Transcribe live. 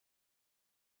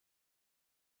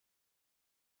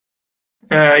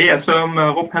So I'm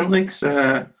Rob Hendriks.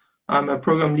 I'm a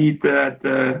program lead at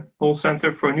the Holst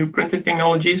Center for New Printing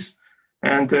Technologies.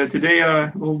 And today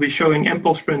we'll be showing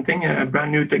impulse printing, a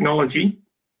brand new technology.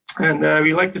 And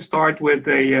we like to start with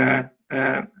a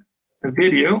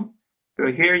video.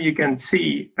 So here you can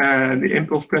see the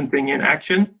impulse printing in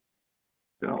action.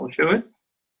 So I'll show it.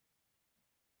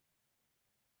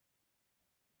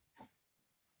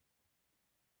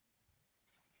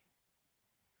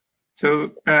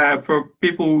 So for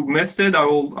people who missed it, I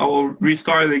will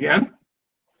restart it again.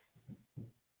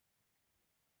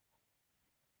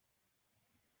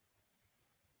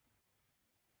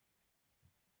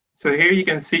 So here you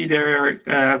can see there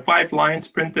are 5 lines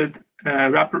printed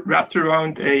wrapped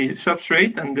around a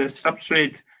substrate, and the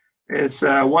substrate is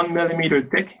 1 millimeter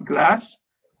thick glass,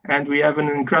 and we have an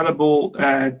incredible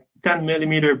 10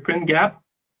 millimeter print gap.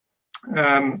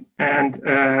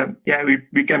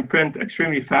 We can print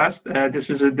extremely fast.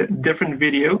 This is a different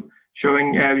video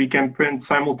showing we can print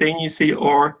simultaneously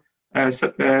or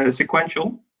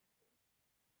sequential.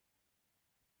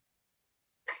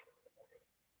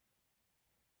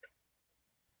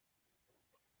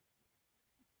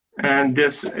 And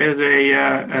this is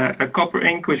a copper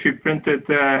ink which we printed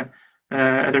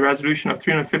at a resolution of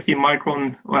 350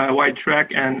 micron white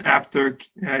track, and after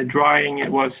drying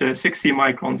it was 60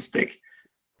 microns thick.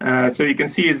 So you can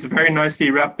see it's very nicely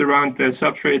wrapped around the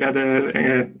substrate at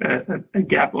a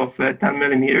gap of 10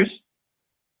 millimeters.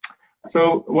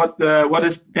 So what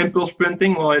is impulse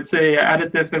printing? Well, it's a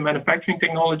additive manufacturing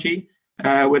technology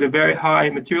with a very high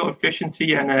material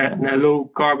efficiency and a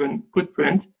low carbon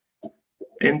footprint.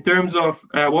 In terms of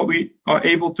what we are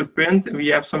able to print, we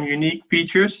have some unique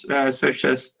features such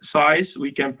as size.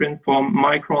 We can print from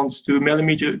microns to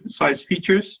millimeter size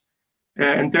features.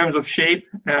 In terms of shape,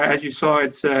 as you saw,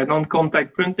 it's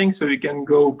non-contact printing, so we can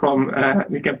go from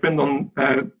we can print on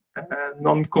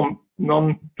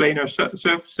non-planar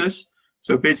surfaces,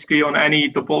 so basically on any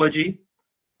topology.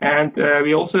 And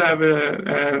we also have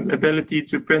an ability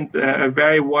to print a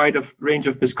very wide range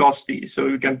of viscosity, so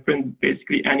we can print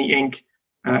basically any ink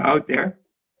out there.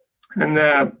 And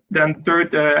then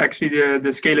third, actually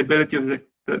the scalability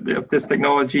of this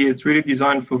technology. It's really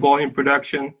designed for volume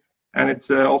production, and it's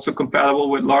also compatible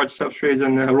with large substrates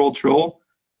and roll-to-roll.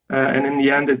 And in the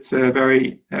end, it's a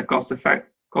very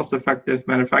cost-effective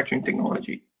manufacturing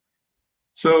technology.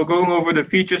 So going over the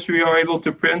features we are able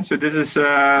to print. So this is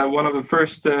one of the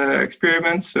first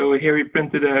experiments. So here we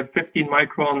printed a 15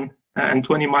 micron and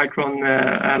 20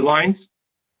 micron lines.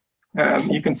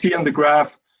 You can see on the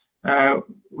graph,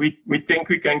 we think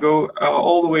we can go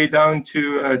all the way down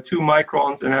to 2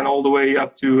 microns and then all the way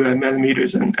up to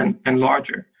millimeters and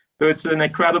larger. So it's an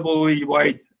incredibly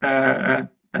wide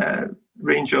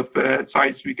range of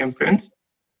sizes we can print.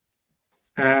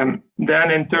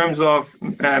 Then in terms of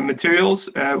materials,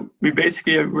 we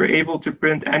basically were able to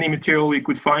print any material we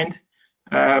could find.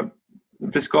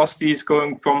 Viscosity is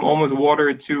going from almost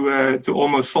water to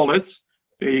almost solids.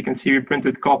 So you can see we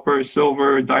printed copper,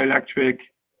 silver, dielectric,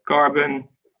 carbon,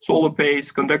 solder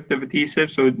paste, conductive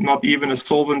adhesive, so not even a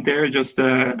solvent there, just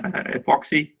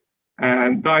epoxy,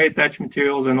 die attach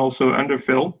materials, and also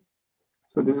underfill.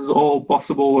 So this is all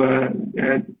possible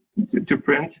to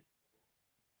print.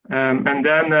 And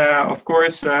then, of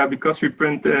course, because we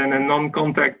print in a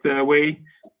non-contact way,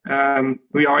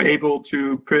 we are able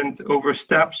to print over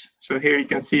steps. So here you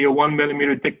can see a 1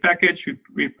 millimeter thick package.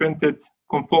 We printed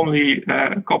conformally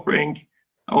copper ink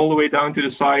all the way down to the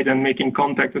side and making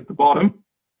contact with the bottom.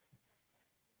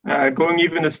 Going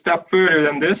even a step further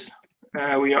than this,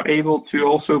 we are able to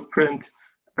also print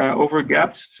over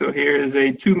gaps. So here is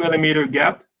a 2 millimeter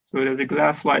gap. So there's a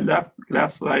glass slide left,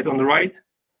 glass slide on the right,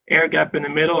 air gap in the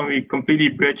middle, and we completely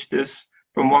bridge this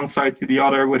from one side to the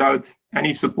other without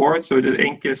any support. So the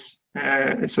ink is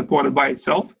supported by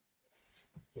itself.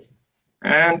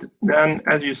 And then,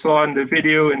 as you saw in the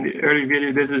video, in the early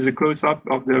video, this is a close-up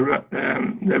of the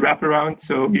wraparound.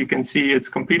 So you can see it's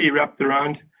completely wrapped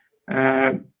around.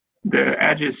 The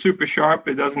edge is super sharp.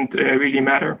 It doesn't really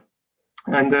matter.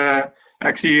 And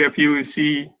actually, if you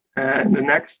see the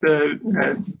next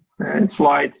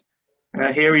slide,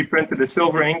 here we printed the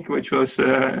silver ink, which was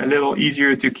a little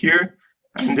easier to cure.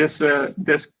 And this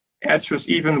edge was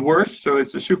even worse. So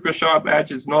it's a super sharp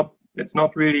edge. It's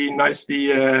not really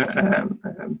nicely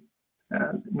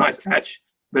nice edge,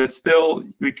 but still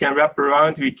we can wrap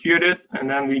around. We cured it, and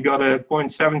then we got a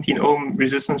 0.17 ohm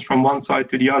resistance from one side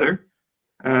to the other.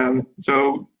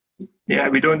 So yeah,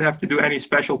 we don't have to do any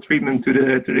special treatment to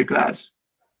the glass.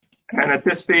 And at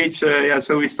this stage,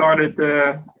 so we started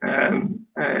in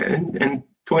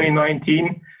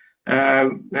 2019,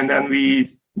 and then we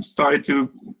started to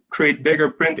create bigger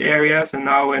print areas. And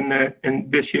now in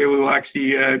this year, we will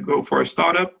actually go for a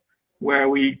startup where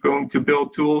we're going to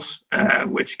build tools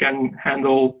which can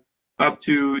handle up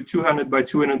to 200 by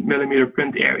 200 millimeter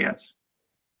print areas.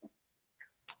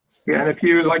 Yeah, and if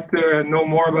you'd like to know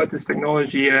more about this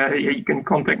technology, you can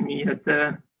contact me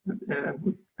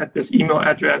at this email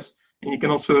address, and you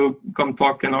can also come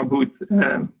talk in our booth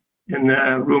in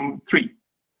room 3.